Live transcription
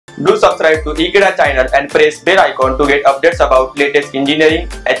Do subscribe to Ekeeda channel and press bell icon to get updates about latest engineering,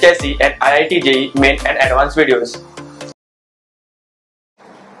 HSC and IIT JEE main and advanced videos.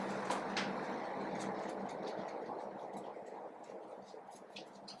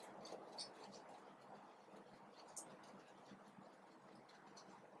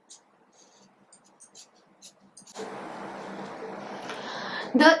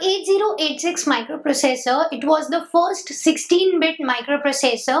 The 8086 microprocessor, it was the first 16-bit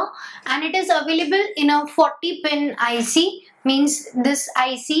microprocessor and it is available in a 40-pin IC. Means this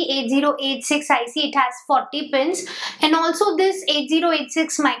IC 8086 IC, it has 40 pins, and also this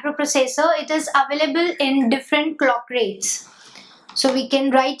 8086 microprocessor, it is available in different clock rates. So we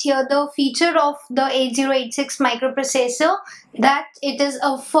can write here the feature of the 8086 microprocessor, that it is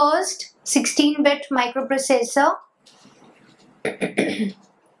a first 16-bit microprocessor.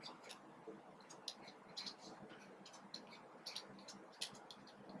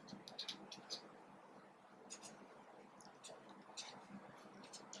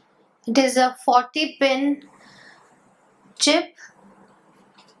 It is a 40-pin chip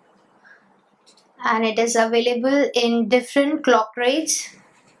and it is available in different clock rates.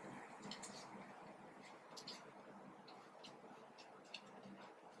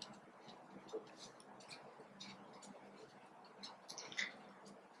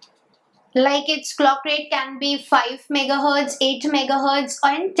 Like its clock rate can be 5 megahertz, 8 megahertz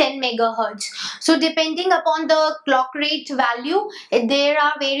and 10 megahertz. So depending upon the clock rate value, there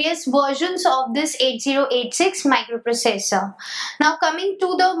are various versions of this 8086 microprocessor. Now coming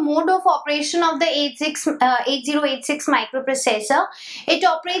to the mode of operation of the 8086 microprocessor, it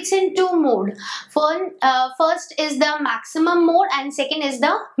operates in two modes. First is the maximum mode and second is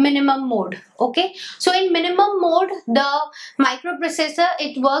the minimum mode. Okay, so in minimum mode, the microprocessor,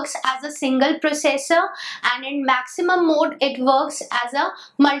 it works as a single processor, and in maximum mode it works as a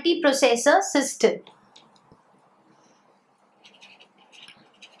multi-processor system.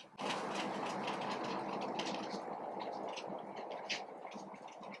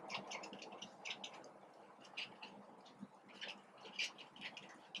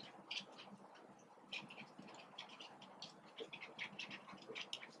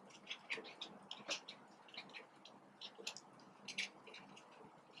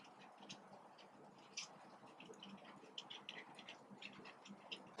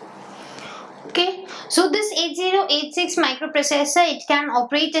 Okay, so this 8086 microprocessor, it can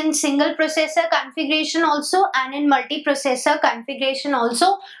operate in single processor configuration also and in multi-processor configuration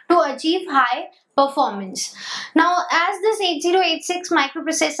also to achieve high performance. Now as this 8086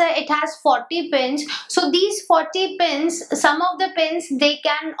 microprocessor, it has 40 pins. So these 40 pins, some of the pins, they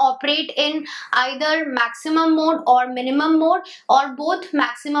can operate in either maximum mode or minimum mode, or both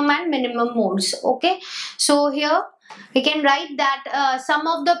maximum and minimum modes. Okay, so here we can write that some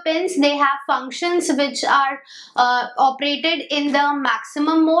of the pins, they have functions which are operated in the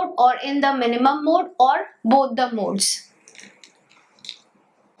maximum mode or in the minimum mode or both the modes.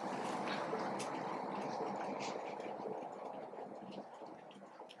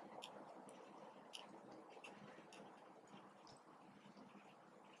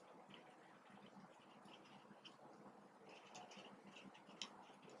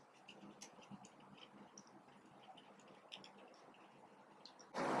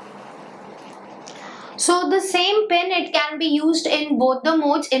 So the same pin, it can be used in both the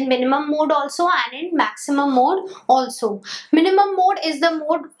modes, in minimum mode also and in maximum mode also. Minimum mode is the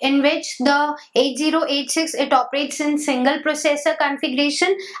mode in which the 8086, it operates in single processor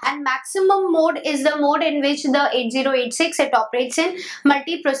configuration, and maximum mode is the mode in which the 8086, it operates in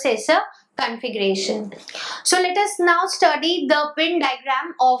multi-processor configuration. So let us now study the pin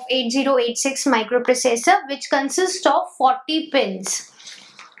diagram of 8086 microprocessor, which consists of 40 pins.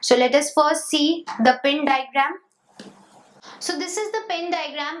 So let us first see the pin diagram. So this is the pin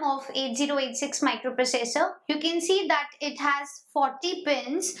diagram of 8086 microprocessor. You can see that it has 40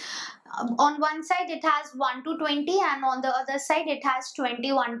 pins. On one side it has 1 to 20 and on the other side it has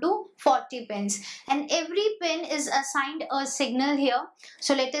 21 to 40 pins. And every pin is assigned a signal here.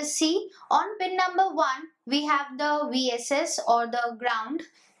 So let us see. On pin number 1, we have the VSS or the ground.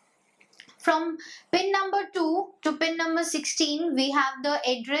 From pin number 2 to pin number 16, we have the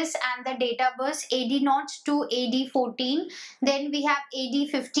address and the data bus AD0 to AD14. Then we have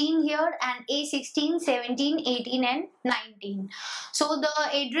AD15 here and A16, 17, 18 and 19. So the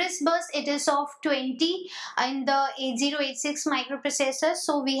address bus, it is of 20 in the 8086 microprocessor.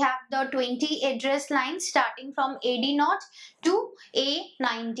 So we have the 20 address lines starting from AD0 to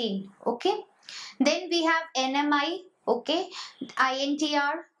A19. Okay. Then we have NMI, okay,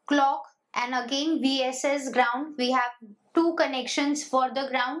 INTR, clock, and again VSS ground. We have two connections for the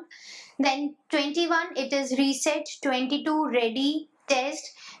ground. Then 21 it is reset, 22 ready,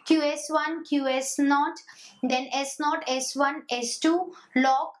 test, QS1, QS0, then S0, S1, S2,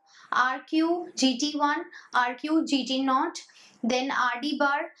 lock, RQ, GT1, RQ, GT0, then RD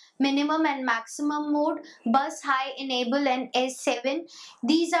bar, minimum and maximum mode, bus high, enable and S7.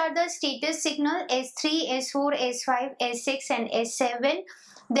 These are the status signal S3, S4, S5, S6 and S7.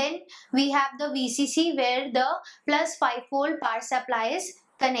 Then we have the VCC where the plus 5-volt power supply is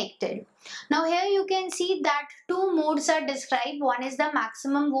connected. Now here you can see that two modes are described. One is the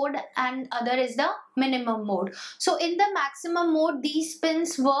maximum mode and other is the minimum mode. So in the maximum mode these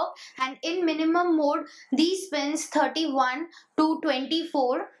pins work, and in minimum mode these pins 31 to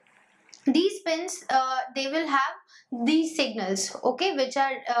 24, these pins they will have these signals, okay, which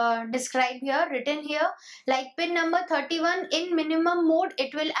are described here, written here. Like pin number 31 in minimum mode,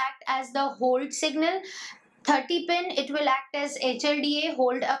 it will act as the hold signal. 30 pin, it will act as HLDA,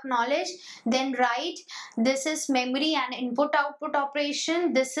 hold acknowledge. Then write, this is memory and input output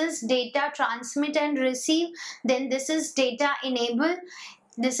operation. This is data transmit and receive. Then this is data enable.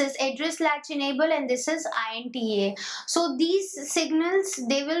 This is address latch enable, and this is INTA. So these signals,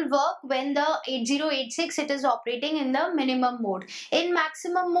 they will work when the 8086 it is operating in the minimum mode. In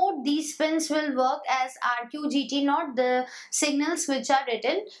maximum mode these pins will work as RQGT0, the signals which are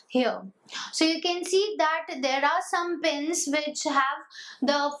written here. So you can see that there are some pins which have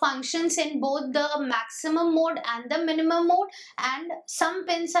the functions in both the maximum mode and the minimum mode, and some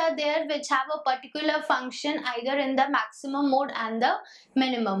pins are there which have a particular function either in the maximum mode and the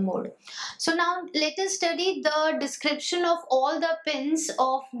minimum mode. So now let us study the description of all the pins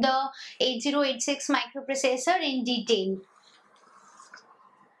of the 8086 microprocessor in detail.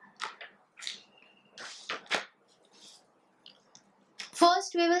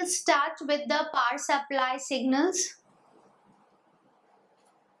 First, we will start with the power supply signals.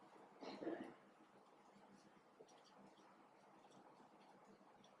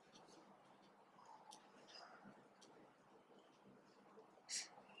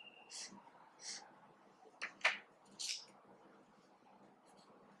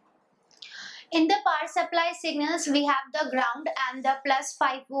 In the power supply signals, we have the ground and the plus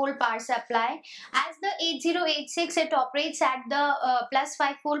 5-volt power supply. As the 8086, it operates at the plus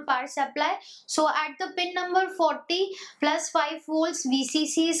 5-volt power supply. So at the pin number 40, plus 5 volts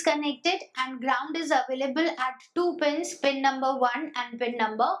VCC is connected, and ground is available at two pins, pin number 1 and pin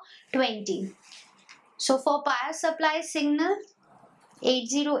number 20. So for power supply signal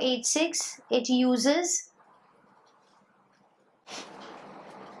 8086, it uses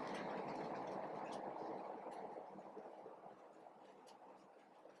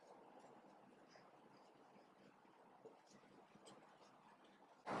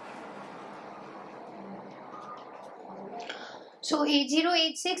So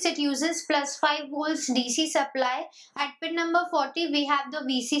 8086, it uses plus 5 volts DC supply. At pin number 40 we have the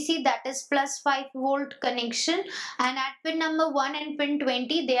VCC, that is plus 5 volt connection, and at pin number 1 and pin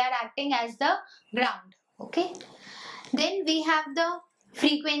 20 they are acting as the ground. Okay. Then we have the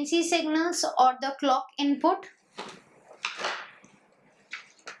frequency signals or the clock input.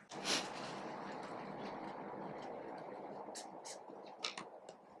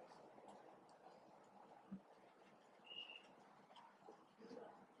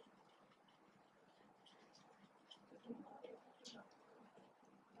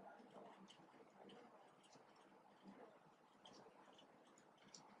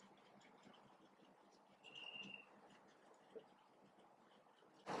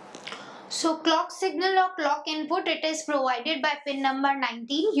 So clock signal or clock input, it is provided by pin number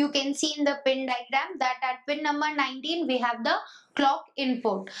 19. You can see in the pin diagram that at pin number 19 we have the clock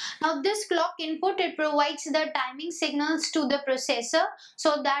input. Now this clock input, it provides the timing signals to the processor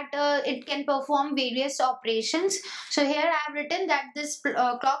so that it can perform various operations. So here I have written that this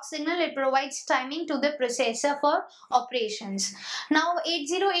clock signal, it provides timing to the processor for operations. Now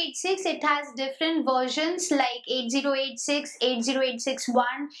 8086, it has different versions like 8086, 8086-1,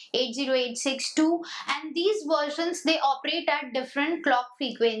 8086-2, and these versions, they operate at different clock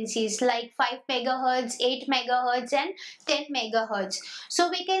frequencies like 5 MHz, 8 MHz and 10 MHz. So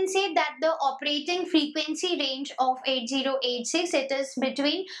we can say that the operating frequency range of 8086, it is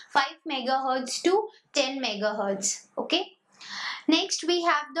between 5 MHz to 10 MHz. Okay. Next we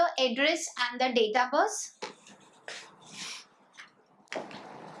have the address and the data bus.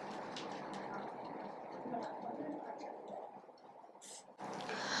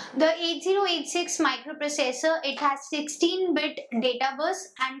 The 8086 microprocessor, it has 16-bit data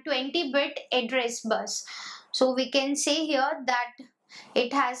bus and 20-bit address bus. So we can say here that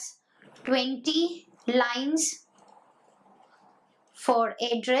it has 20 lines for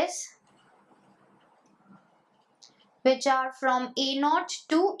address which are from A0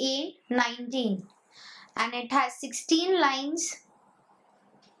 to A19, and it has 16 lines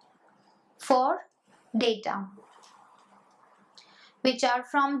for data which are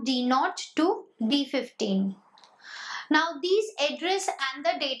from D0 to D15. Now these address and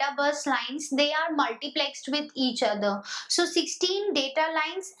the data bus lines, they are multiplexed with each other. So 16 data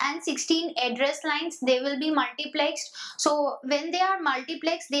lines and 16 address lines, they will be multiplexed. So when they are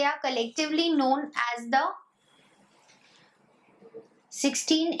multiplexed, they are collectively known as the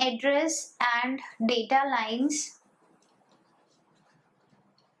 16 address and data lines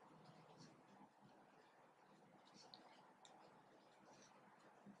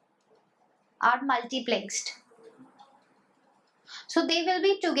are multiplexed. So they will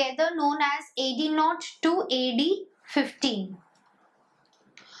be together known as AD0 to AD15.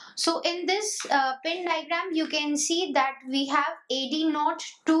 So in this pin diagram, you can see that we have AD0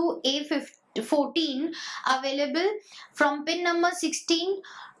 to A14 available from pin number 16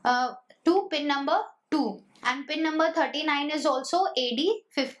 to pin number 2, and pin number 39 is also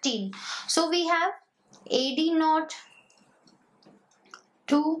AD15. So we have AD0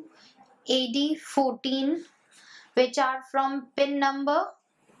 to AD14, which are from pin number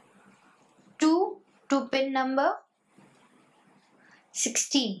 2 to pin number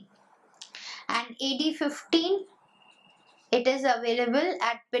 16, and AD15, it is available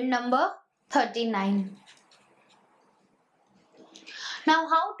at pin number 39. Now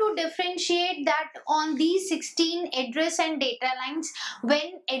how to differentiate that on these 16 address and data lines,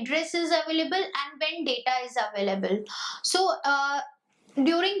 when address is available and when data is available. So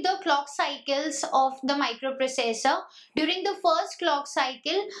during the clock cycles of the microprocessor, during the first clock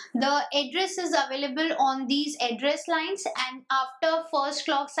cycle, the address is available on these address lines, and after first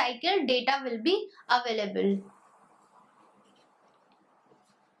clock cycle, data will be available.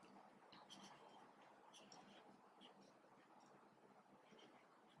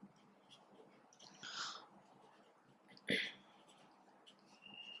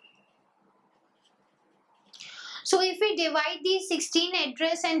 So if we divide these 16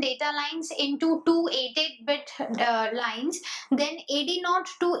 address and data lines into two 8-bit lines, then AD0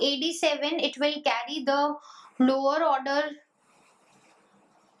 to AD7, it will carry the lower order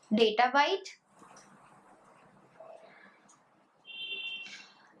data byte,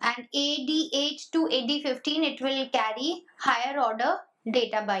 and AD8 to AD15, it will carry higher order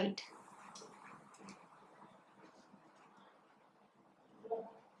data byte.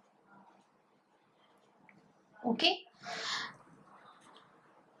 Okay.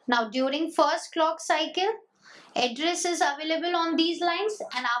 Now during first clock cycle, address is available on these lines,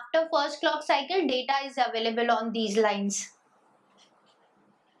 and after first clock cycle, data is available on these lines.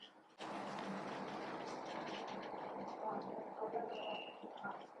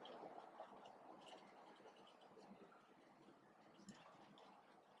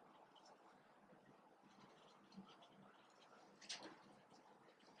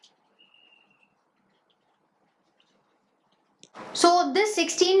 So this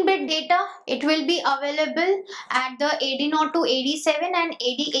 16-bit data, it will be available at the AD0 to AD7 and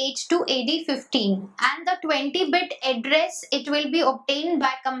AD8 to AD15, and the 20-bit address, it will be obtained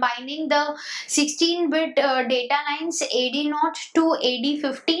by combining the 16-bit data lines AD0 to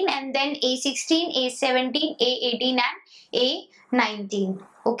AD15, and then A16, A17, A18 and A19.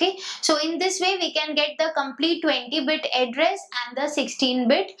 Okay, so in this way we can get the complete 20-bit address and the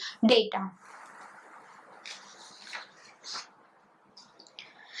 16-bit data.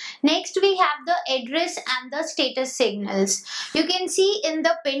 Next we have the address and the status signals. You can see in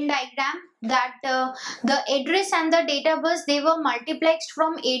the pin diagram that the address and the data bus, they were multiplexed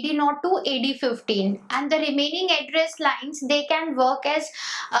from AD0 to AD15, and the remaining address lines, they can work as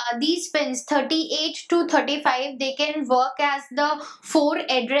these pins 38 to 35, they can work as the 4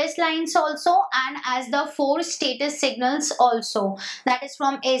 address lines also, and as the 4 status signals also, that is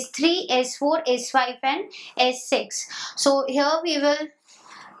from S3, S4, S5 and S6. So here we will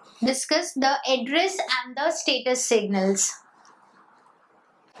discuss the address and the status signals.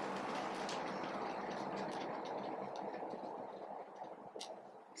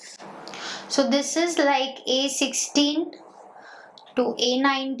 So this is like A16 to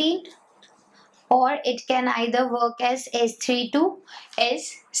A19, or it can either work as S3 to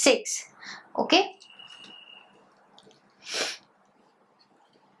S6. Okay.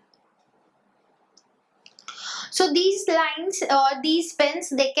 So these lines or these pins,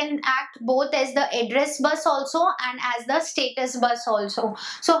 they can act both as the address bus also and as the status bus also.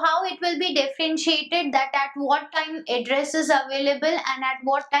 So how it will be differentiated, that at what time address is available and at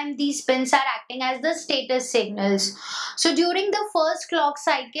what time these pins are acting as the status signals. So during the first clock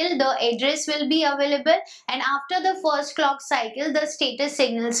cycle, the address will be available, and after the first clock cycle, the status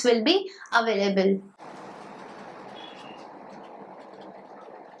signals will be available.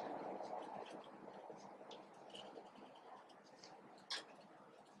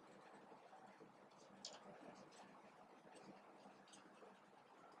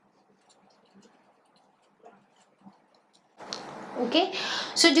 Okay,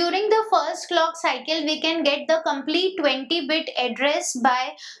 so during the first clock cycle, we can get the complete 20-bit address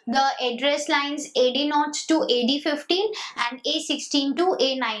by the address lines AD0 to AD15 and A16 to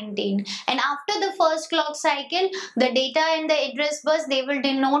A19. And after the first clock cycle, the data in the address bus, they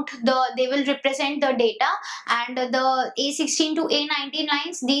will represent the data, and the A16 to A19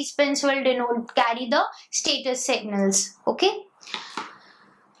 lines, these pins will carry the status signals. Okay.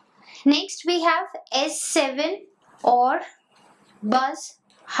 Next we have S7 or bus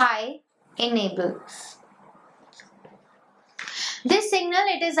high enable. This signal,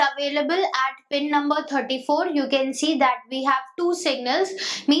 it is available at pin number 34. You can see that we have two signals,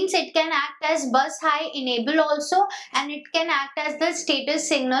 means it can act as bus high enable also, and it can act as the status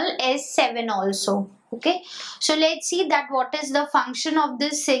signal S7 also. Okay, so let's see that what is the function of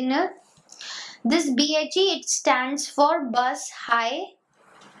this signal. This BHE, it stands for bus high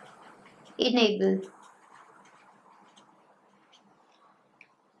enable,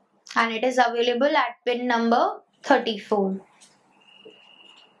 and it is available at pin number 34.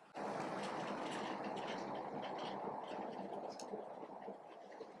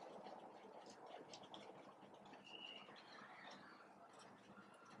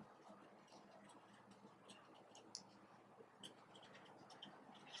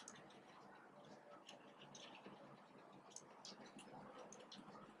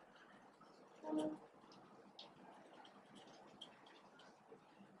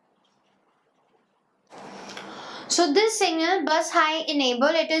 So this signal bus high enable,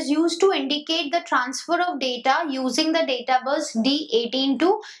 it is used to indicate the transfer of data using the data bus D18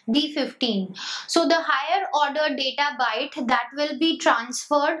 to D15. So the higher order data byte, that will be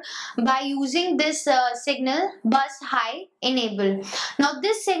transferred by using this signal bus high enable. Now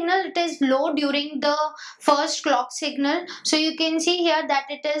this signal, it is low during the first clock signal. So you can see here that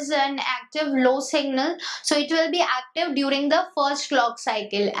it is an active low signal. So it will be active during the first clock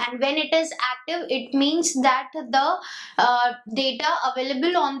cycle, and when it is active, it means that the data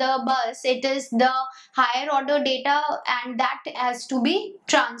available on the bus, it is the higher order data, and that has to be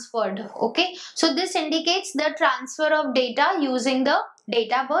transferred. Okay, so this indicates the transfer of data using the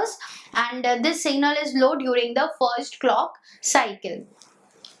data bus, and this signal is low during the first clock cycle.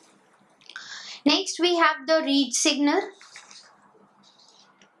 Next we have the read signal.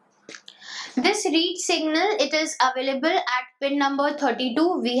 This read signal, it is available at pin number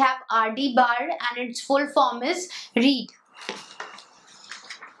 32. We have RD bar, and its full form is read.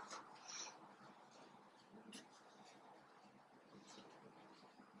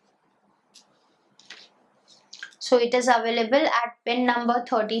 So it is available at pin number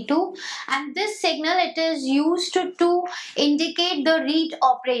 32, and this signal, it is used to indicate the read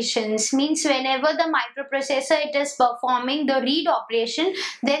operations. Means whenever the microprocessor, it is performing the read operation,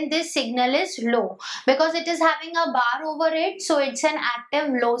 then this signal is low because it is having a bar over it. So it's an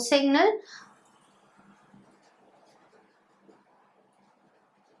active low signal.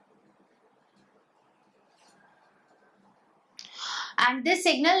 And this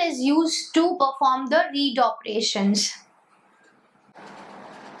signal is used to perform the read operations.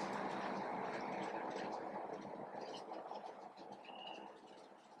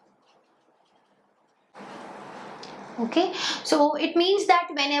 Okay, so it means that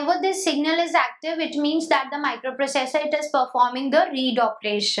whenever this signal is active, it means that the microprocessor, it is performing the read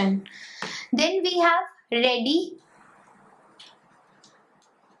operation. Then we have ready.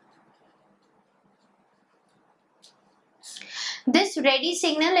 This ready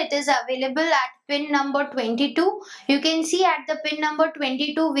signal, it is available at pin number 22. You can see at the pin number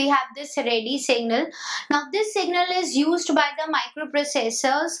 22 we have this ready signal. Now this signal is used by the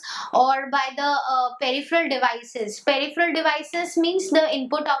microprocessors or by the peripheral devices. Peripheral devices means the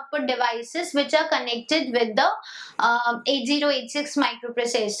input output devices which are connected with the 8086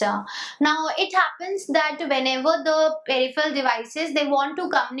 microprocessor. Now it happens that whenever the peripheral devices, they want to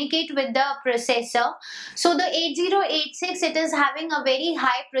communicate with the processor, so the 8086, it is having a very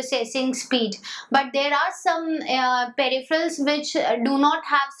high processing speed, but there are some peripherals which do not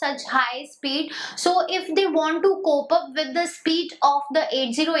have such high speed. So if they want to cope up with the speed of the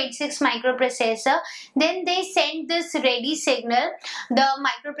 8086 microprocessor, then they send this ready signal. The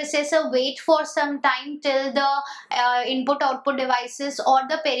microprocessor wait for some time till the input output devices or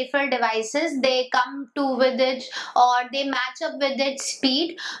the peripheral devices they come to with it, or they match up with its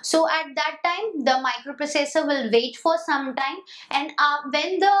speed. So at that time the microprocessor will wait for some time, and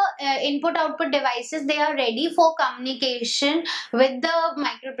when the input output devices they are ready for communication with the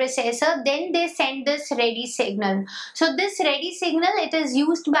microprocessor, then they send this ready signal. So this ready signal, it is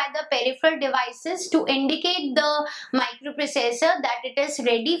used by the peripheral devices to indicate the microprocessor that it is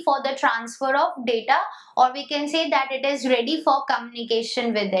ready for the transfer of data, or we can say that it is ready for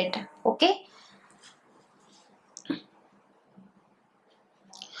communication with it. Okay.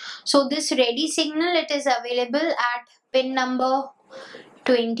 So this ready signal, it is available at pin number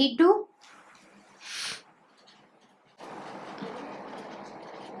 22.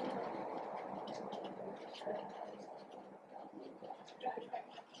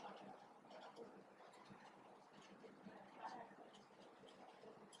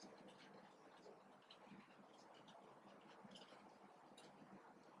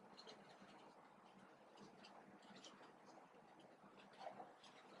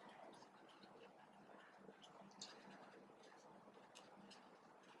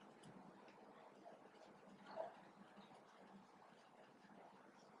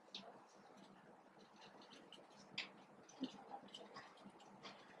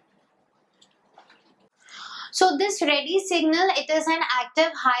 So this ready signal, it is an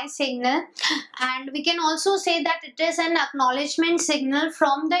active high signal, and we can also say that it is an acknowledgement signal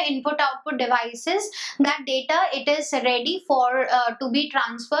from the input output devices that data it is ready for to be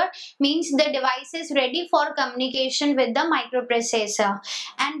transferred, means the device is ready for communication with the microprocessor.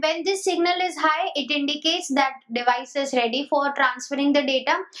 And when this signal is high, it indicates that device is ready for transferring the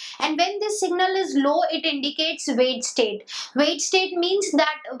data, and when this signal is low, it indicates wait state. Wait state means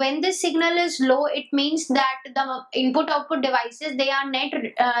that when this signal is low, it means that the input output devices they are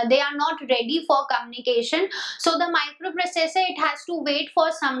not ready for communication. So the microprocessor it has to wait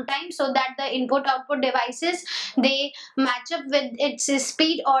for some time so that the input output devices they match up with its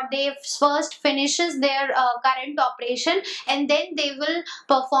speed, or they first finishes their current operation, and then they will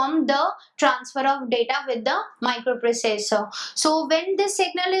perform the transfer of data with the microprocessor. So when this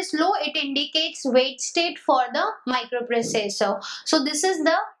signal is low, it indicates wait state for the microprocessor. So this is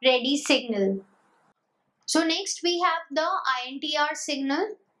the ready signal. So next we have the INTR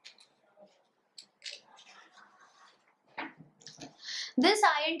signal. This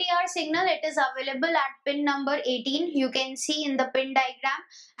INTR signal, it is available at pin number 18. You can see in the pin diagram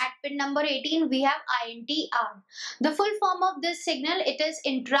at pin number 18 we have INTR. The full form of this signal, it is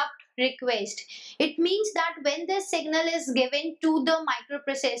interrupt request. It means that when this signal is given to the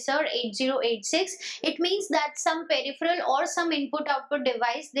microprocessor 8086, it means that some peripheral or some input output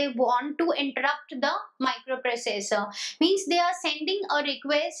device they want to interrupt the microprocessor. Means they are sending a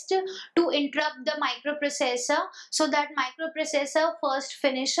request to interrupt the microprocessor, so that microprocessor first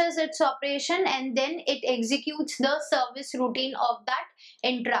finishes its operation and then it executes the service routine of that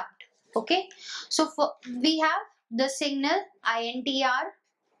interrupt. Okay, so we have the signal INTR.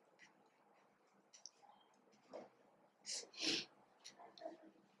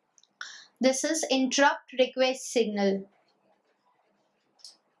 This is interrupt request signal.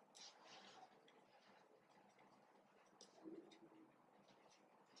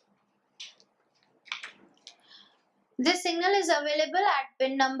 This signal is available at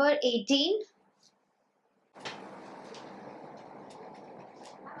pin number 18.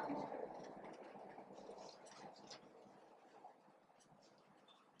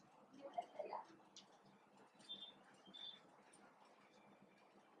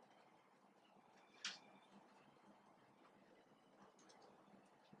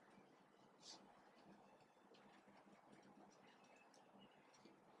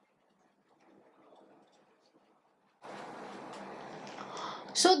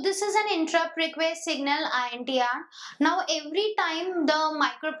 So this is an interrupt request signal INTR. Now every time the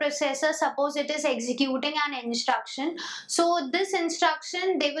microprocessor, suppose it is executing an instruction, so this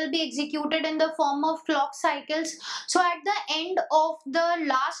instruction they will be executed in the form of clock cycles. So at the end of the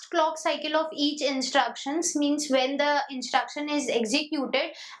last clock cycle of each instructions, means when the instruction is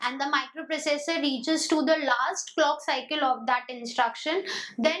executed and the microprocessor reaches to the last clock cycle of that instruction,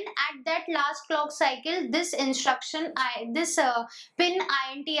 then at that last clock cycle this instruction pin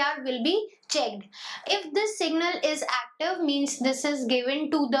INTR will be checked. If this signal is active, means this is given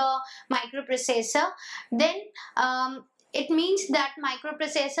to the microprocessor, then it means that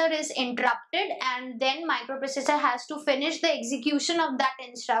microprocessor is interrupted, and then microprocessor has to finish the execution of that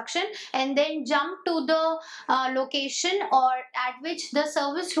instruction and then jump to the location or at which the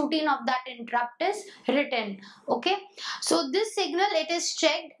service routine of that interrupt is written. Okay, so this signal, it is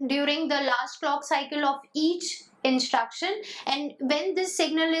checked during the last clock cycle of each instruction, and when this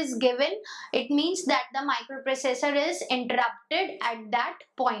signal is given, it means that the microprocessor is interrupted at that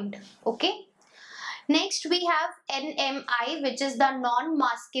point. Okay, next we have NMI, which is the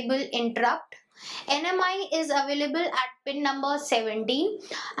non-maskable interrupt. NMI is available at pin number 17,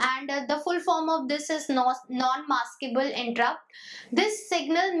 and the full form of this is non-maskable interrupt. This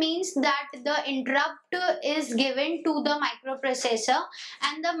signal means that the interrupt is given to the microprocessor,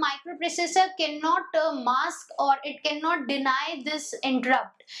 and the microprocessor cannot mask or it cannot deny this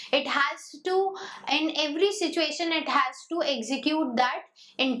interrupt. It has to, in every situation, it has to execute that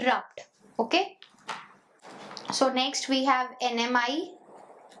interrupt. Okay, so next we have NMI,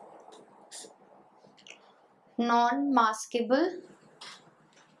 non-maskable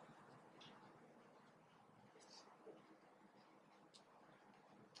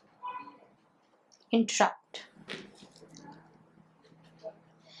interrupt.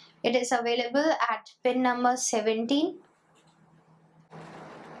 It is available at pin number 17.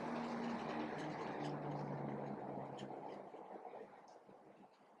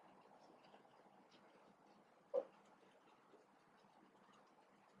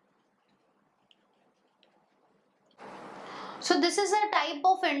 So this is a type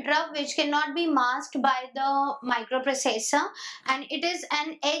of interrupt which cannot be masked by the microprocessor, and it is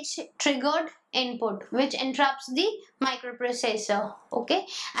an edge triggered input which interrupts the microprocessor. Okay,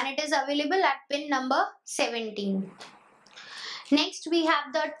 and it is available at pin number 17. Next we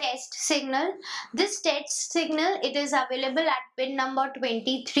have the test signal. This test signal, it is available at pin number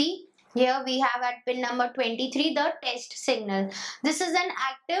 23. Here we have at pin number 23 the test signal. This is an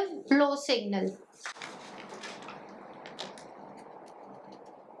active low signal.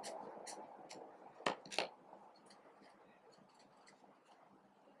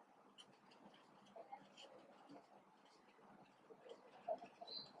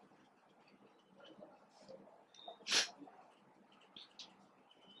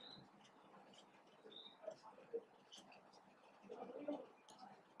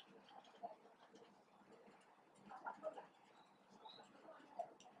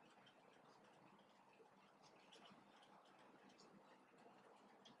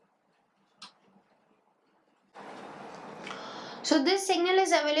 So this signal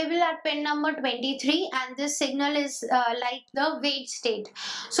is available at pin number 23, and this signal is like the wait state.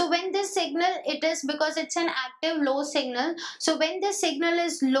 So when this signal, it is because it's an active low signal. So when this signal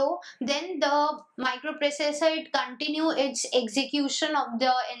is low, then the microprocessor, it continue its execution of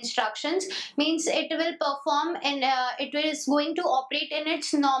the instructions, means it will perform and it is going to operate in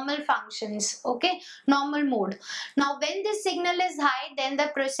its normal functions. Okay, normal mode. Now when this signal is high, then the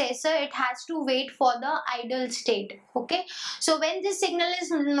processor, it has to wait for the idle state. Okay, so when this signal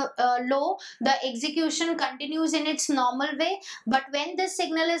is low, the execution continues in its normal way, but when this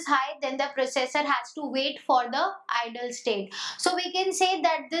signal is high, then the processor has to wait for the idle state. So we can say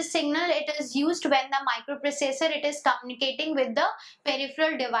that this signal, it is used when the microprocessor, it is communicating with the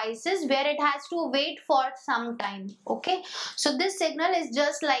peripheral devices, where it has to wait for some time. Okay, so this signal is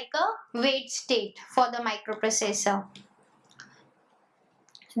just like a wait state for the microprocessor.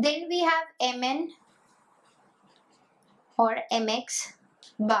 Then we have MN or MX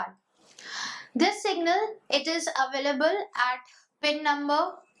bar. This signal, it is available at pin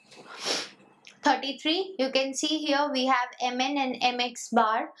number 33. You can see here we have MN and MX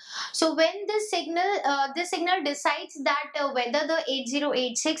bar. So when this signal decides that whether the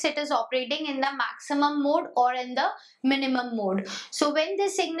 8086, it is operating in the maximum mode or in the minimum mode. So when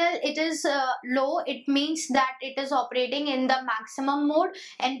this signal, it is low, it means that it is operating in the maximum mode,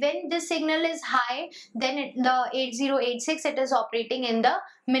 and when this signal is high, then the 8086, it is operating in the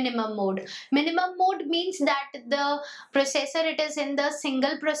minimum mode. Minimum mode means that the processor, it is in the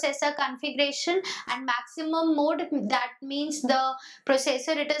single processor configuration, and maximum mode, that means the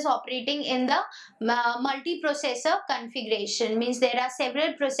processor, it is operating in the multi-processor configuration, means there are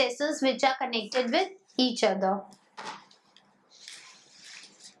several processors which are connected with each other.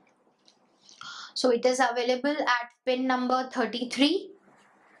 So it is available at pin number 33.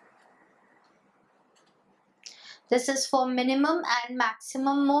 This is for minimum and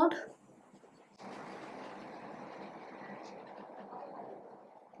maximum mode.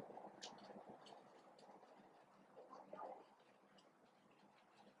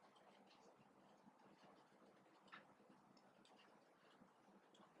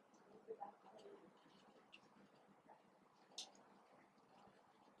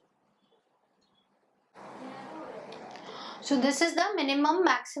 So this is the minimum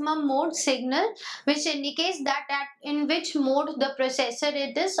maximum mode signal, which indicates that in which mode the processor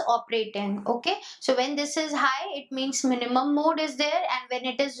it is operating. Okay, so when this is high, it means minimum mode is there, and when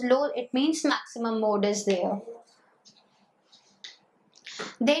it is low, it means maximum mode is there.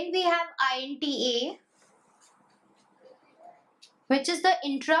 Then we have INTA, which is the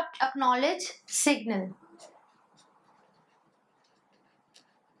interrupt acknowledge signal.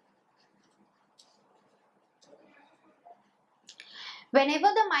 Whenever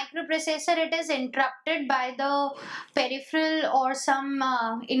the microprocessor it is interrupted by the peripheral or some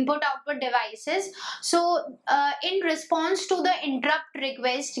input-output devices, so in response to the interrupt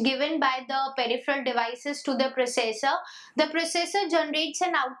request given by the peripheral devices to the processor generates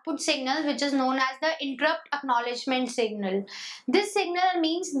an output signal which is known as the interrupt acknowledgement signal. This signal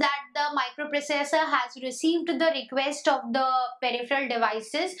means that the microprocessor has received the request of the peripheral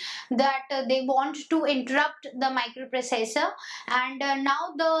devices that they want to interrupt the microprocessor, and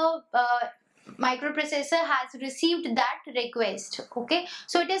now the microprocessor has received that request. Okay,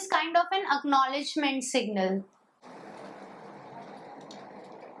 so it is kind of an acknowledgement signal.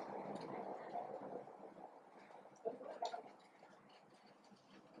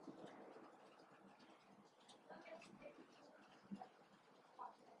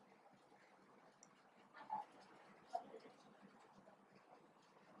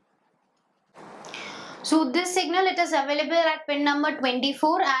 So this signal it is available at pin number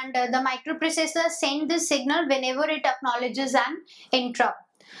 24, and the microprocessor sends this signal whenever it acknowledges an interrupt.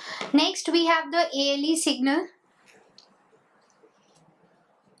 Next we have the ALE signal.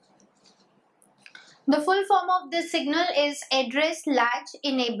 The full form of this signal is address latch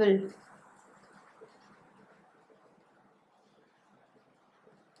enable.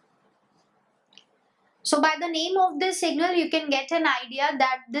 So by the name of this signal, you can get an idea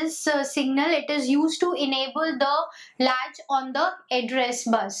that this signal it is used to enable the latch on the address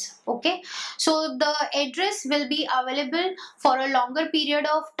bus. Okay, so the address will be available for a longer period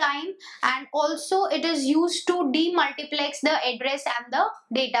of time, and also it is used to demultiplex the address and the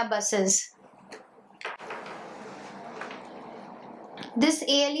data buses. This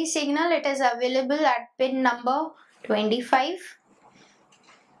ALE signal it is available at pin number 25.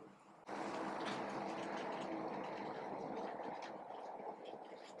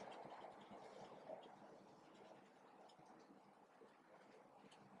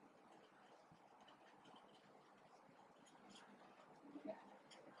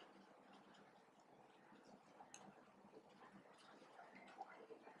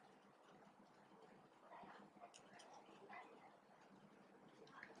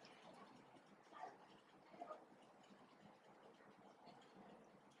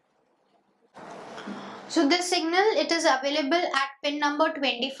 So this signal it is available at pin number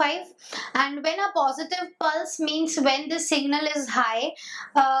 25, and when a positive pulse means when the signal is high,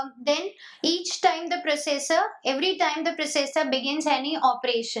 then every time the processor begins any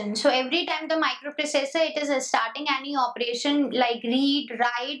operation. So every time the microprocessor it is starting any operation like read,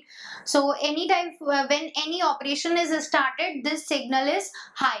 write, so anytime when any operation is started, this signal is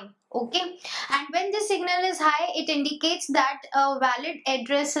high. Okay, and when the signal is high, it indicates that a valid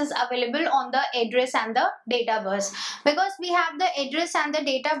address is available on the address and the data bus, because we have the address and the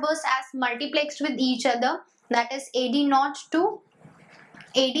data bus as multiplexed with each other, that is AD0 to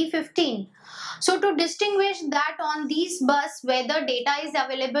AD15. So to distinguish that on these bus whether data is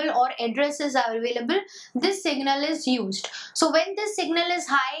available or address is available, this signal is used. So when this signal is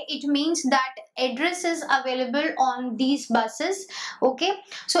high, it means that address is available on these buses. Okay,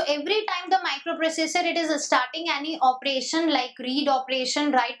 so every time the microprocessor it is starting any operation like read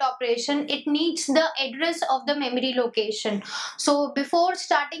operation, write operation, it needs the address of the memory location. So before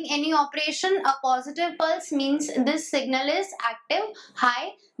starting any operation, a positive pulse means this signal is active,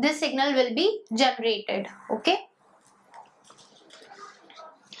 high, this signal will be generated. Okay,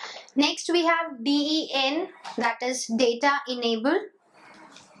 next we have DEN, that is data enable.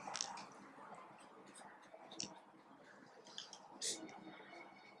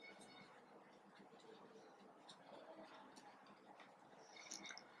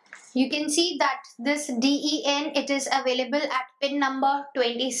 You can see that this DEN it is available at pin number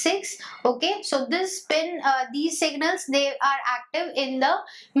 26. Okay, so this pin, these signals they are active in the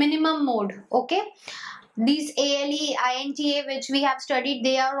minimum mode. Okay, these ALE, INTA which we have studied,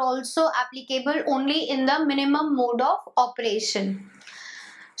 they are also applicable only in the minimum mode of operation.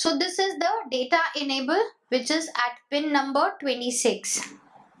 So this is the data enable which is at pin number 26.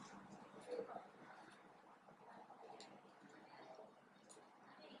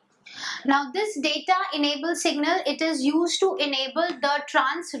 Now this data enable signal it is used to enable the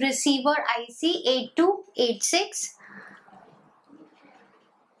trans receiver IC 8286.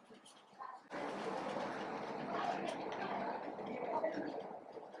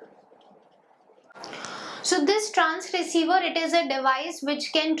 So this trans receiver, it is a device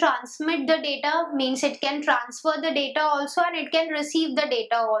which can transmit the data, means it can transfer the data also, and it can receive the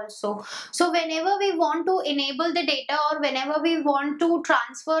data also. So whenever we want to enable the data, or whenever we want to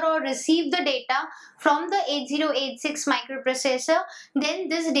transfer or receive the data from the 8086 microprocessor, then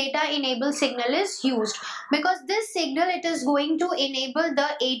this data enable signal is used, because this signal, it is going to enable the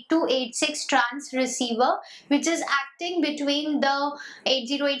 8286 trans receiver, which is acting between the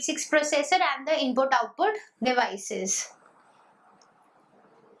 8086 processor and the input output devices.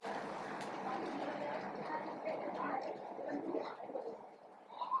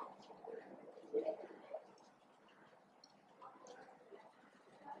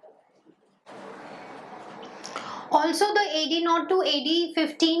 Also, the AD0 to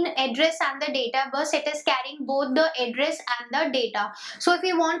AD15 address and the data bus, it is carrying both the address and the data. So if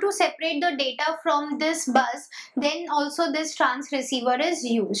we want to separate the data from this bus, then also this trans receiver is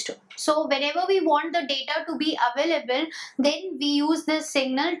used. So whenever we want the data to be available, then we use this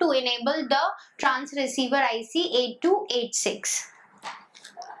signal to enable the trans receiver IC 8286.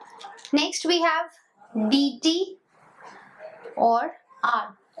 Next we have DT or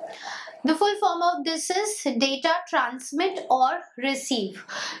R. The full form of this is data transmit or receive.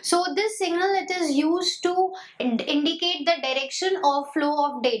 So this signal, it is used to indicate the direction or flow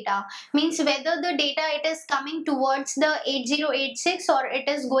of data, means whether the data, it is coming towards the 8086 or it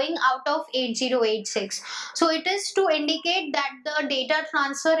is going out of 8086. So it is to indicate that the data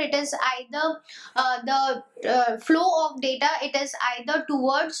transfer, it is either the flow of data, it is either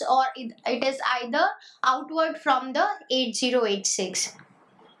towards or it is either outward from the 8086.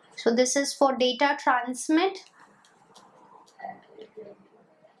 So this is for data transmit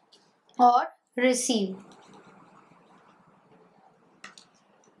or receive.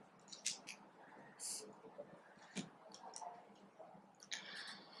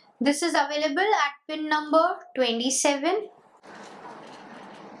 This is available at pin number 27.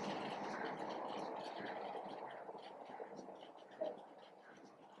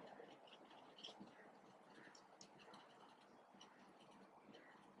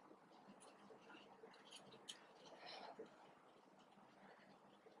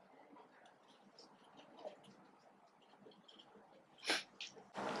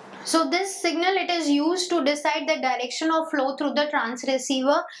 So this signal, it is used to decide the direction of flow through the trans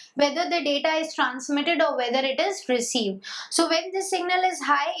receiver, whether the data is transmitted or whether it is received. So when this signal is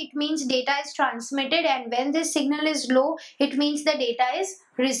high, it means data is transmitted, and when this signal is low, it means the data is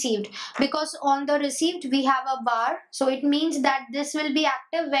received. Because on the received we have a bar, so it means that this will be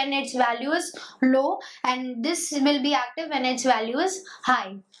active when its value is low, and this will be active when its value is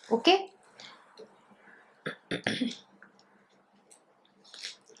high. Okay.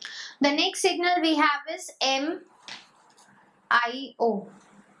 The next signal we have is MIO.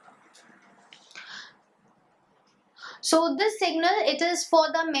 So this signal, it is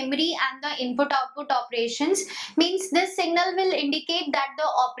for the memory and the input output operations, means this signal will indicate that the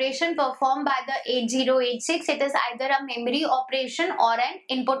operation performed by the 8086, it is either a memory operation or an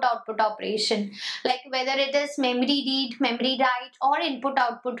input output operation, like whether it is memory read, memory write, or input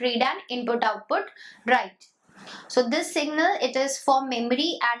output read and input output write. So this signal, it is for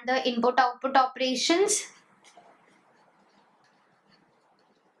memory and the input output operations.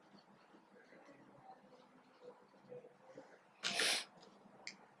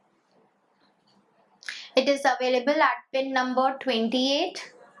 It is available at pin number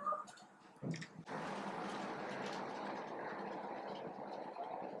 28.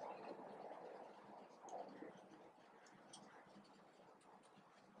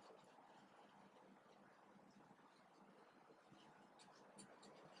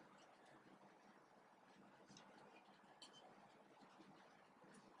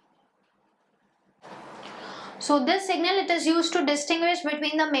 So this signal, it is used to distinguish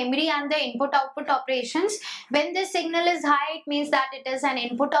between the memory and the input output operations. When this signal is high, it means that it is an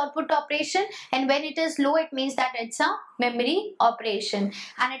input output operation, and when it is low, it means that it's a memory operation,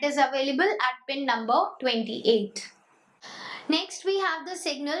 and it is available at pin number 28. Next we have the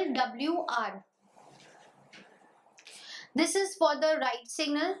signal WR. This is for the write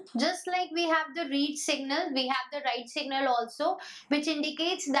signal. Just like we have the read signal, we have the write signal also, which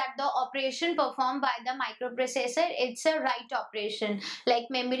indicates that the operation performed by the microprocessor, it's a write operation, like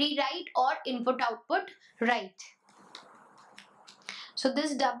memory write or input output write. So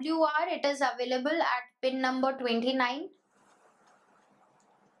this WR, it is available at pin number 29.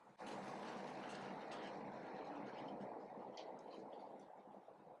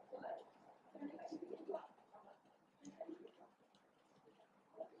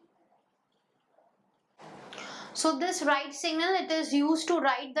 So this write signal, it is used to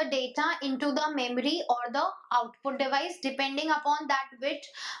write the data into the memory or the output device depending upon that which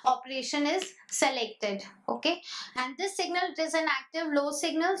operation is selected. Okay, and this signal, it is an active low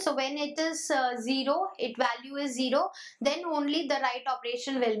signal. So when it is 0, its value is 0, then only the write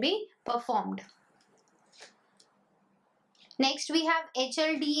operation will be performed. Next we have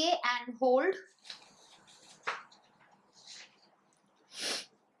HLDA and hold.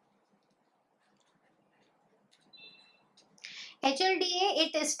 HLDA,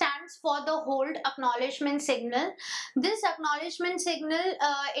 it stands for the hold acknowledgement signal. This acknowledgement signal,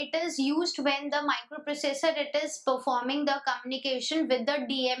 it is used when the microprocessor, it is performing the communication with the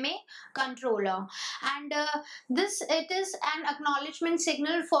DMA controller, and it is an acknowledgement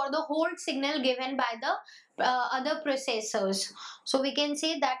signal for the hold signal given by the other processors. So we can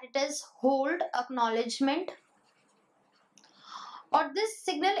say that it is hold acknowledgement, or this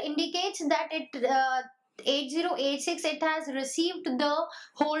signal indicates that it 8086, it has received the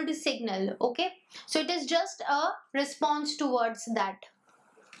hold signal. Okay, so it is just a response towards that.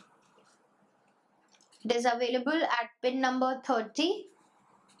 It is available at pin number 30,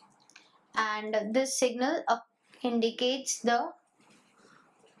 and this signal indicates the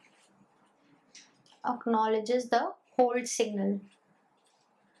acknowledges the hold signal.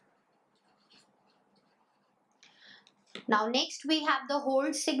 Now next we have the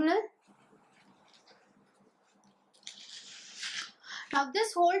hold signal. Now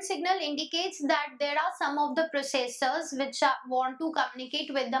this hold signal indicates that there are some of the processors which want to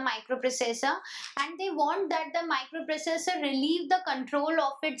communicate with the microprocessor, and they want that the microprocessor relieve the control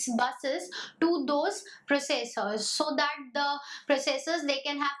of its buses to those processors, so that the processors, they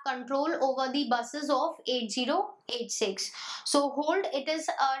can have control over the buses of 8086. So hold, it is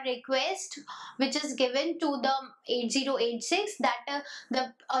a request which is given to the 8086 that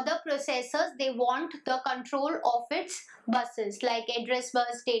the other processors, they want the control of its buses like address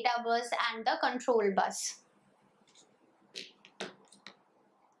bus, data bus, and the control bus.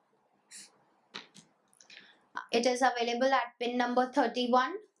 It is available at pin number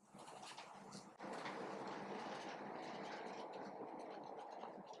 31.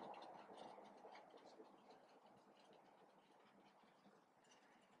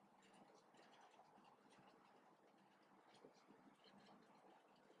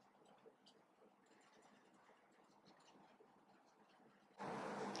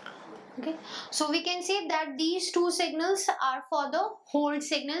 Okay, so we can say that these two signals are for the hold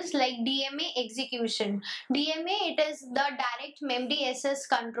signals like DMA execution. DMA, it is the direct memory access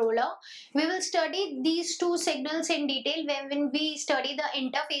controller. We will study these two signals in detail when we study the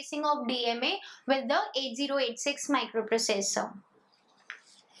interfacing of DMA with the 8086 microprocessor.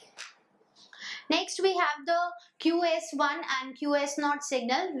 Next we have the QS1 and QS0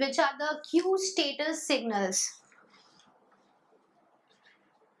 signal, which are the Q status signals.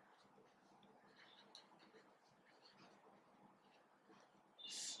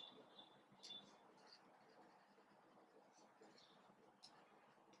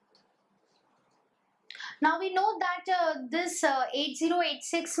 Now we know that this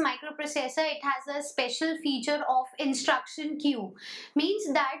 8086 microprocessor, it has a special feature of instruction queue.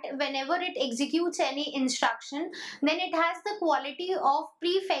 Means that whenever it executes any instruction, then it has the quality of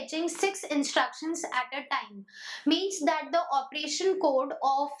prefetching 6 instructions at a time. Means that the operation code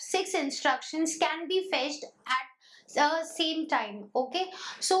of 6 instructions can be fetched at same time. Okay,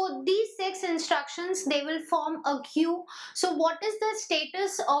 so these 6 instructions, they will form a queue. So what is the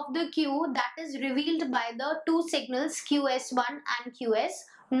status of the queue? That is revealed by the two signals QS1 and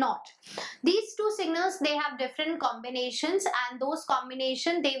QS0. These two signals, they have different combinations, and those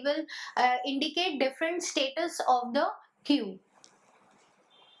combinations, they will indicate different status of the queue.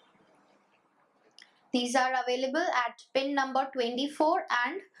 These are available at pin number 24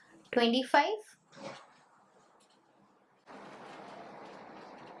 and 25.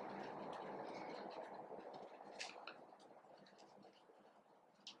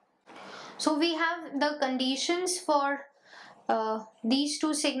 So we have the conditions for these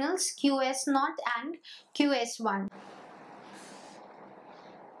two signals, QS0 and QS1.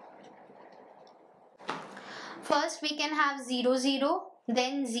 First we can have 0, 0,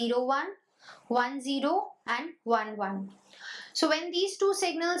 then 0, 1, 1, 0, and 1, 1. So when these two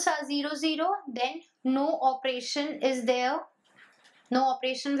signals are 0, 0, then no operation is there. No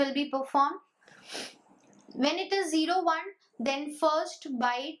operation will be performed. When it is 0, 1, then first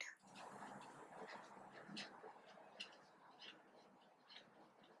byte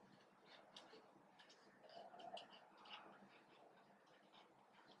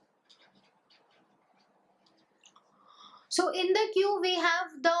So in the queue we have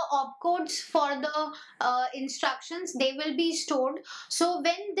the opcodes for the instructions. They will be stored. So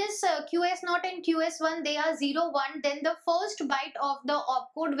when this QS0 and QS1 they are 0 1, then the first byte of the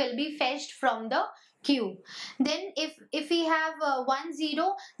opcode will be fetched from the queue. Then if we have 1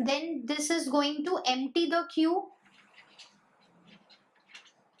 0, then this is going to empty the queue.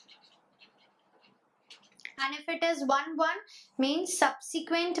 And if it is 1 1, means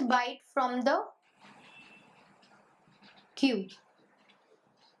subsequent byte from the queue.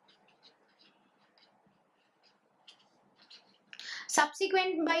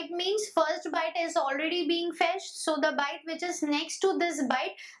 Subsequent byte means first byte is already being fetched, so the byte which is next to this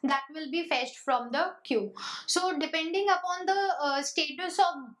byte, that will be fetched from the queue. So depending upon the status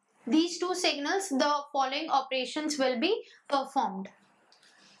of these two signals, the following operations will be performed.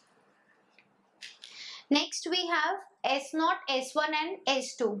 Next we have S0, S1 and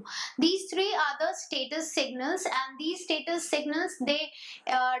S2. These three are the status signals, and these status signals, they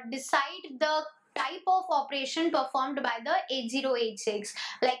decide the type of operation performed by the 8086,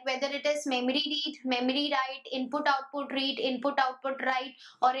 like whether it is memory read, memory write, input output read, input output write,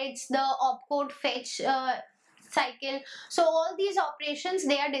 or it's the opcode fetch cycle. So all these operations,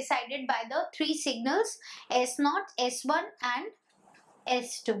 they are decided by the three signals S0, S1 and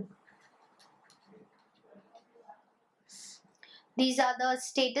S2. These are the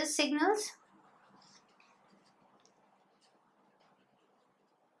status signals.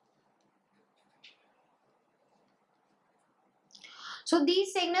 So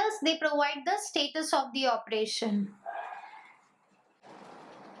these signals, they provide the status of the operation.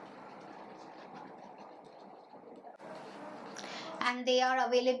 And they are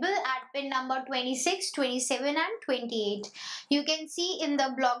available at pin number 26, 27 and 28. You can see in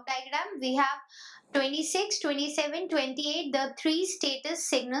the block diagram we have 26, 27, 28, the three status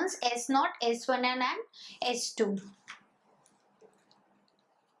signals S0, S1 and S2.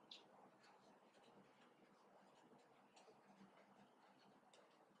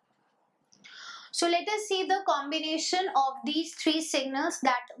 So let us see the combination of these three signals,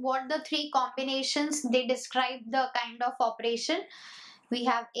 that what the three combinations, they describe the kind of operation. We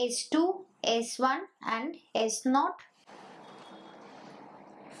have S2, S1 and S0.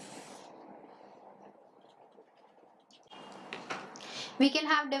 We can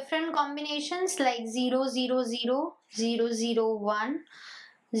have different combinations like 0, 0, 0, 0, 0, 1,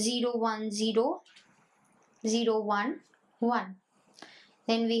 0, 1, 0, 0, 1, 1.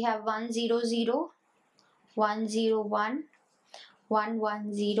 Then we have 1, 0, 0, 1, 0, 1, 1,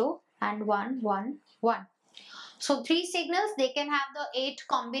 1, 0 and 1, 1, 1. So three signals, they can have the 8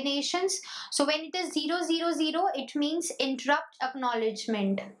 combinations. So when it is 0, 0, 0, it means interrupt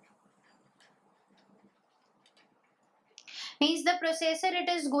acknowledgement. Means the processor, it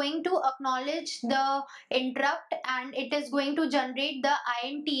is going to acknowledge the interrupt and it is going to generate the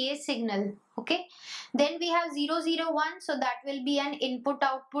INTA signal. Okay. Then we have 0, 0, 1. So that will be an input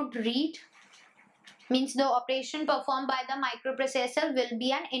output read. Means the operation performed by the microprocessor will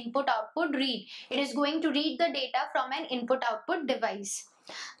be an input output read. It is going to read the data from an input output device.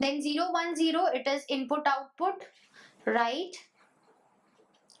 Then 0, 1, 0, it is input output write.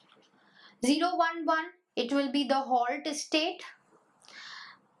 0, 1, 1, it will be the halt state.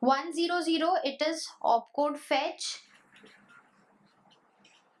 1, 0, 0, it is opcode fetch.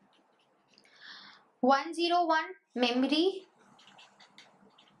 1, 0, 1, memory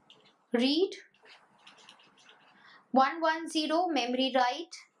read. 1, 1, 0, memory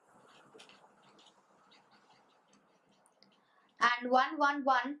write. And 1, 1,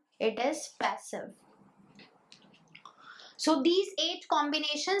 1, it is passive. So these 8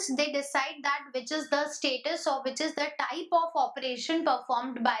 combinations, they decide that which is the status or which is the type of operation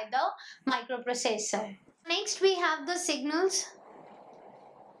performed by the microprocessor. Next we have the signals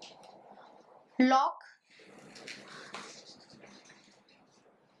lock,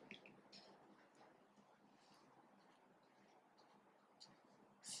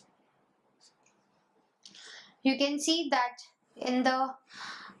 you can see that in the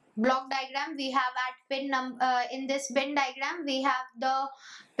block diagram we have at pin number in this bin diagram we have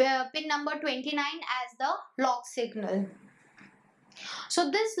the pin number 29 as the lock signal. So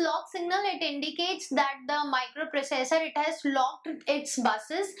this lock signal, it indicates that the microprocessor, it has locked its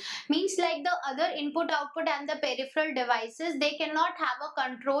buses. Means like the other input output and the peripheral devices, they cannot have a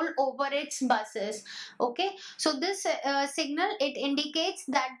control over its buses. Okay, so this signal, it indicates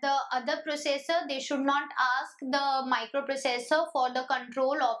that the other processor, they should not ask the microprocessor for the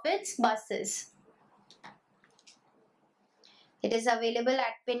control of its buses. It is available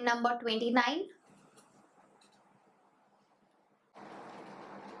at pin number 29.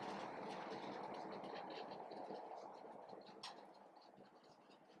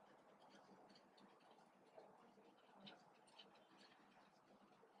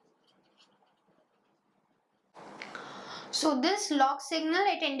 So this lock signal,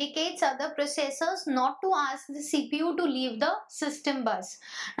 it indicates other processors not to ask the CPU to leave the system bus.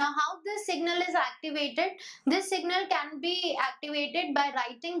 Now how this signal is activated? This signal can be activated by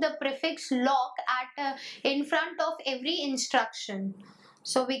writing the prefix lock at in front of every instruction.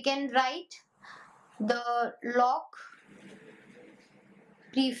 So we can write the lock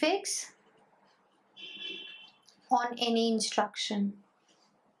prefix on any instruction.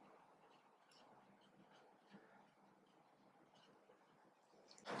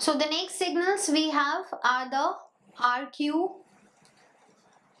 So the next signals we have are the RQ,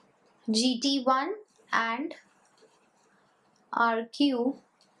 GT1 and RQ,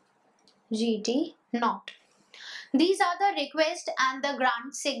 GT0. These are the request and the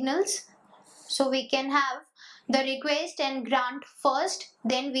grant signals. So we can have the request and grant first,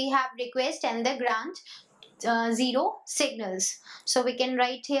 then we have request and the grant 0 signals. So we can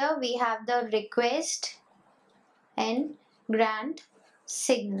write here we have the request and grant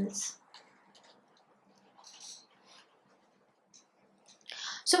signals.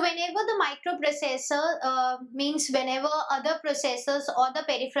 So whenever the microprocessor means whenever other processors or the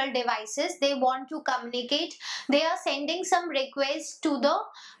peripheral devices they want to communicate, they are sending some requests to the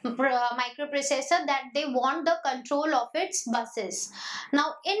microprocessor that they want the control of its buses.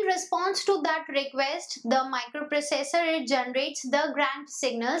 Now in response to that request, the microprocessor, it generates the grant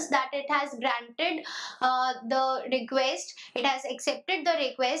signals that it has granted the request, it has accepted the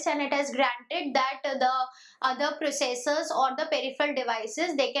request and it has granted that the other processors or the peripheral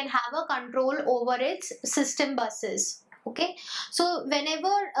devices they can have a control over its system buses. Okay, so whenever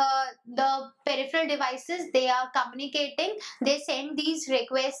the peripheral devices they are communicating, they send these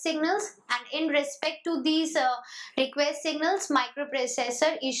request signals, and in respect to these request signals,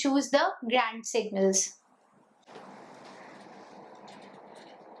 microprocessor issues the grant signals.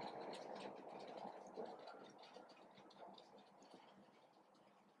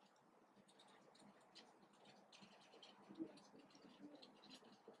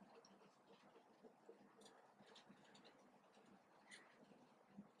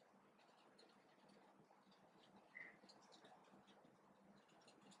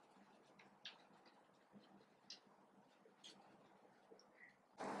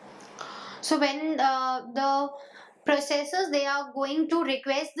 So when the processors they are going to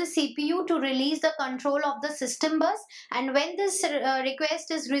request the CPU to release the control of the system bus, and when this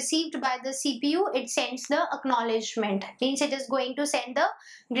request is received by the CPU, it sends the acknowledgement, means it is going to send the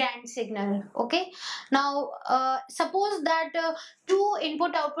grant signal. Okay, now suppose that two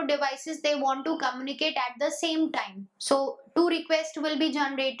input output devices they want to communicate at the same time, so two requests will be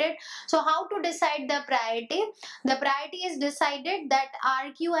generated. So how to decide the priority? The priority is decided that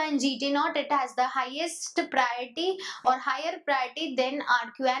RQ and GT0 it has the highest priority or higher priority than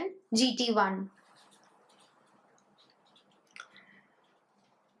RQ and GT1.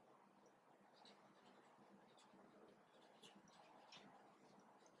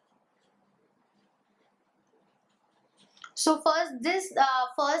 So first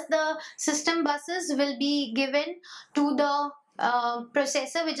the system buses will be given to the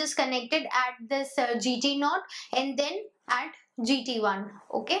processor which is connected at this GT0 and then at GT1.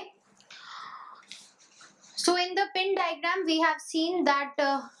 Okay. So in the pin diagram we have seen that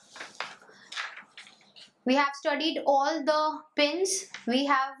we have studied all the pins. We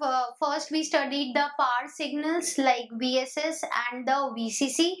have first we studied the power signals like VSS and the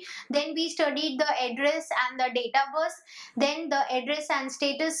VCC. Then we studied the address and the data bus. Then the address and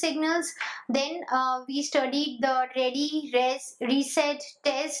status signals. Then we studied the ready, res, reset,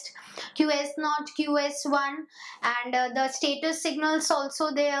 test, QS0, QS1, and the status signals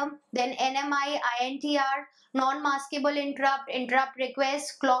also there. Then NMI, INTR, non-maskable interrupt, interrupt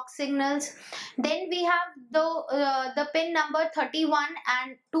request, clock signals. Then we have the pin number 31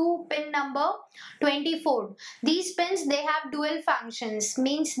 and pin number 24. These pins they have dual functions,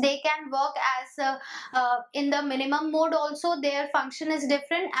 means they can work as in the minimum mode also their function is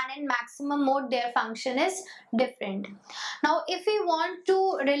different, and in maximum mode their function is different. Now if we want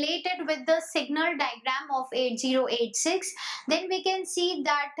to relate it with the signal diagram of 8086, then we can see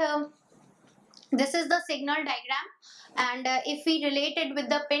that this is the signal diagram, and if we relate it with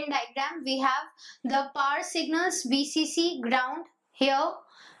the pin diagram, we have the power signals VCC ground here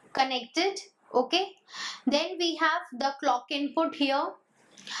connected. Okay, then we have the clock input here.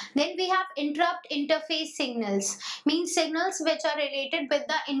 Then we have interrupt interface signals, means signals which are related with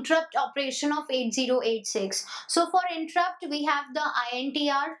the interrupt operation of 8086. So for interrupt we have the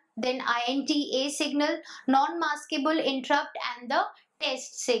INTR, then INTA signal, non-maskable interrupt, and the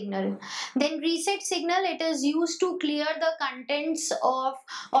test signal. Then reset signal, it is used to clear the contents of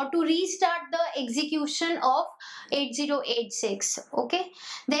or to restart the execution of 8086. Okay,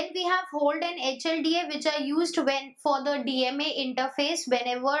 then we have hold and HLDA, which are used when for the DMA interface.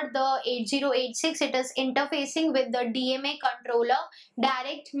 Whenever the 8086 it is interfacing with the DMA controller,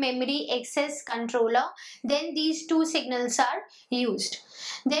 direct memory access controller, then these two signals are used.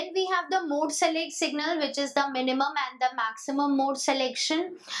 Then we have the mode select signal, which is the minimum and the maximum mode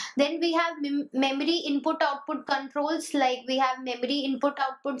selection. Then we have memory input output controls, like we have memory input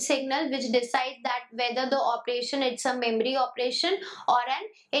output signal, which decides that whether the operation it's a memory operation or an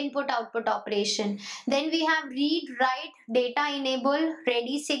input output operation. Then we have read, write, data enable,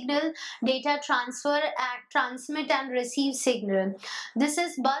 ready signal, data transfer, and transmit and receive signal. This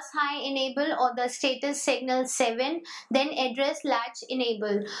is bus high enable or the status signal 7. Then address latch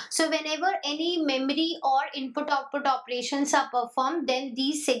enable. So whenever any memory or input output operations are performed, then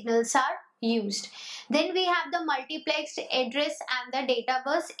these signals are used. Then we have the multiplexed address and the data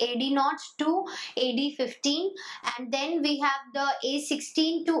bus AD0 to AD15, and then we have the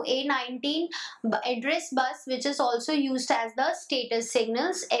A16 to A19 address bus, which is also used as the status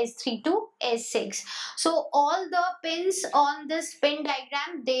signals S3 to S6. So all the pins on this pin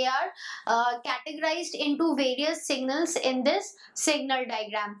diagram, they are categorized into various signals in this signal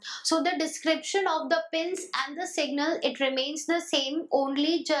diagram. So the description of the pins and the signal, it remains the same,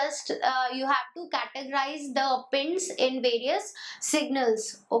 only just you have to categorize the pins in various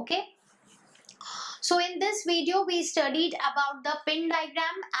signals. Okay, so in this video we studied about the pin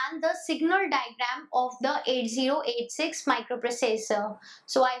diagram and the signal diagram of the 8086 microprocessor.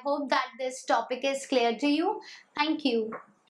 So I hope that this topic is clear to you. Thank you.